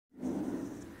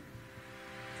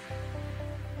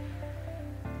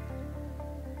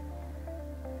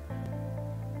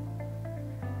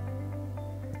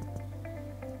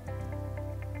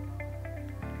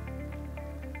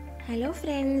Hello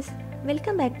friends,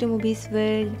 welcome back to മൂബീസ്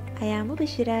world. I am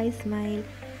ബഷീറ Ismail.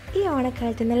 ഈ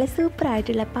ഓണക്കാലത്ത് നല്ല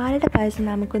സൂപ്പറായിട്ടുള്ള പാലട പായസം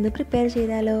നമുക്കൊന്ന് പ്രിപ്പയർ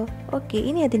ചെയ്താലോ? ഓക്കെ,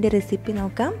 ഇനി അതിൻ്റെ റെസിപ്പി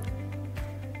നോക്കാം.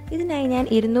 ഇതിനായി ഞാൻ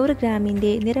 200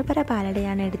 ഗ്രാമിൻ്റെ നിറപറ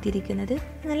പാലടയാണ് എടുത്തിരിക്കുന്നത്.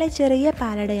 നല്ല ചെറിയ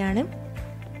പാലടയാണ്.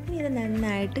 ഇനി ഇത്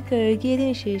നന്നായിട്ട്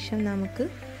കഴുകിയതിന് ശേഷം നമുക്ക്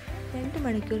 2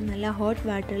 മണിക്കൂർ നല്ല ഹോട്ട്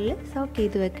വാട്ടറിൽ സോക്ക്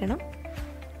ചെയ്ത് വെക്കണം.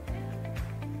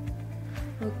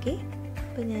 ഓക്കെ,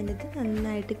 അപ്പോൾ ഞാനിത്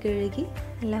നന്നായിട്ട് കഴുകി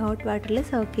നല്ല ഹോട്ട് വാട്ടറിൽ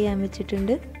സോക്ക് ചെയ്യാൻ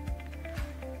വെച്ചിട്ടുണ്ട്.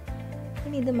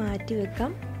 ഇനി ഇത് മാറ്റി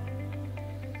വെക്കാം.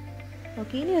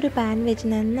 ഓക്കെ, ഇനി ഒരു പാൻ വെച്ച്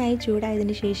നന്നായി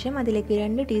ചൂടായതിന് ശേഷം അതിലേക്ക്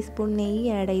 2 ടീസ്പൂൺ നെയ്യ്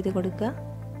ആഡ് ചെയ്ത് കൊടുക്കുക.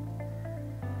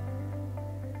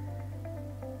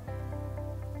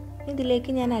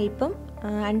 ഇതിലേക്ക് ഞാൻ അല്പം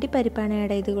അണ്ടിപ്പരിപ്പാണ്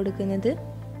ആഡ് ചെയ്ത് കൊടുക്കുന്നത്.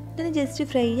 ഇതിന് ജസ്റ്റ്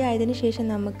ഫ്രൈ ആയതിനു ശേഷം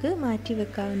നമുക്ക് മാറ്റി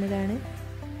വെക്കാവുന്നതാണ്.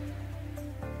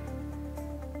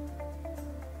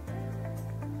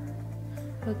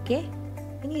 ഓക്കെ,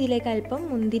 ഇനി ഇതിലേക്ക് അല്പം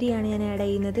മുന്തിരിയാണ് ഞാൻ ആഡ്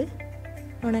ചെയ്യുന്നത്.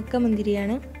 ഉണക്ക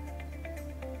മുന്തിരിയാണ്.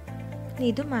 ഇനി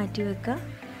ഇതും മാറ്റി വെക്കാം.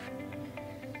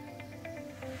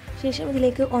 ശേഷം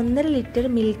ഇതിലേക്ക് 1.5 ലിറ്റർ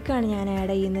മിൽക്കാണ് ഞാൻ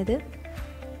ആഡ് ചെയ്യുന്നത്.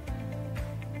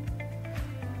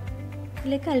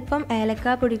 ഇതിലേക്ക് അല്പം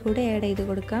ഏലക്കാപ്പൊടി കൂടെ ആഡ് ചെയ്ത്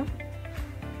കൊടുക്കാം.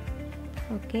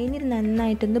 ഓക്കെ, ഇനി ഇത്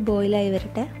നന്നായിട്ടൊന്ന് ബോയിലായി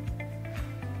വരട്ടെ.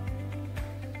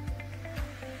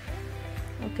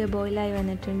 ഓക്കെ, ബോയിലായി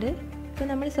വന്നിട്ടുണ്ട്. ഇപ്പോൾ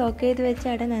നമ്മൾ സോക്ക് ചെയ്ത് വെച്ച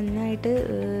അട നന്നായിട്ട്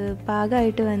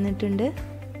പാകമായിട്ട് വന്നിട്ടുണ്ട്.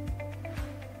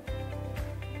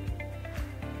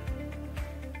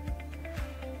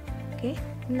 ഓക്കെ,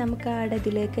 നമുക്ക് ആ അട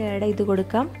ഇതിലേക്ക് ആഡ് ചെയ്ത്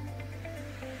കൊടുക്കാം.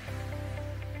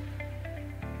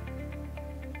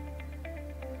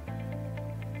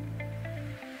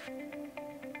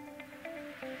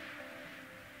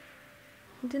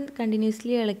 ഇത്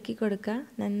കണ്ടിന്യൂസ്ലി ഇളക്കി കൊടുക്കുക.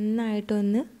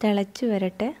 നന്നായിട്ടൊന്ന് തിളച്ച്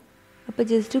വരട്ടെ. അപ്പോൾ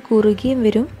ജസ്റ്റ് കുറുകിയും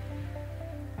വരും.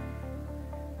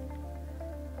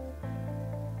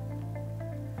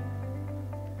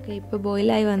 ഓക്കെ, ഇപ്പോൾ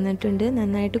ബോയിലായി വന്നിട്ടുണ്ട്.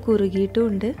 നന്നായിട്ട്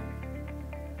കുറുകിയിട്ടുമുണ്ട്.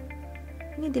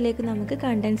 ഇനി ഇതിലേക്ക് നമുക്ക്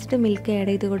കണ്ടൻസ്ഡ് മിൽക്ക്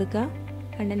ആഡ് ചെയ്ത് കൊടുക്കാം.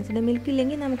 കണ്ടൻസ്ഡ് മിൽക്ക്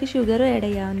ഇല്ലെങ്കിൽ നമുക്ക് ഷുഗർ ആഡ്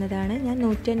ചെയ്യാവുന്നതാണ്. ഞാൻ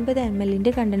 150 ml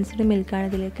കണ്ടൻസ്ഡ് മിൽക്കാണ്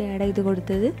ഇതിലേക്ക് ആഡ് ചെയ്ത്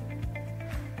കൊടുത്തത്.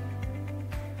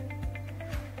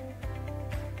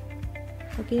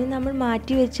 ഓക്കെ, ഇനി നമ്മൾ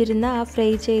മാറ്റി വെച്ചിരുന്ന ആ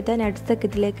ഫ്രൈ ചെയ്ത നട്ട്സൊക്കെ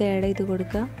ഇതിലേക്ക് ആഡ് ചെയ്ത്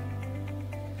കൊടുക്കാം.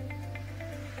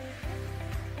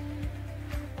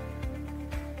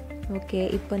 ഓക്കെ,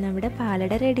 ഇപ്പോൾ നമ്മുടെ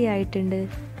പാലട റെഡി ആയിട്ടുണ്ട്.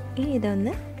 ഇനി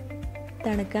ഇതൊന്ന്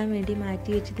തണുക്കാൻ വേണ്ടി മാറ്റി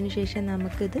വെച്ചതിന് ശേഷം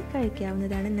നമുക്കിത്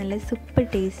കഴിക്കാവുന്നതാണ്. നല്ല സൂപ്പർ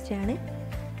ടേസ്റ്റാണ്.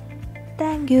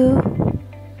 Thank you.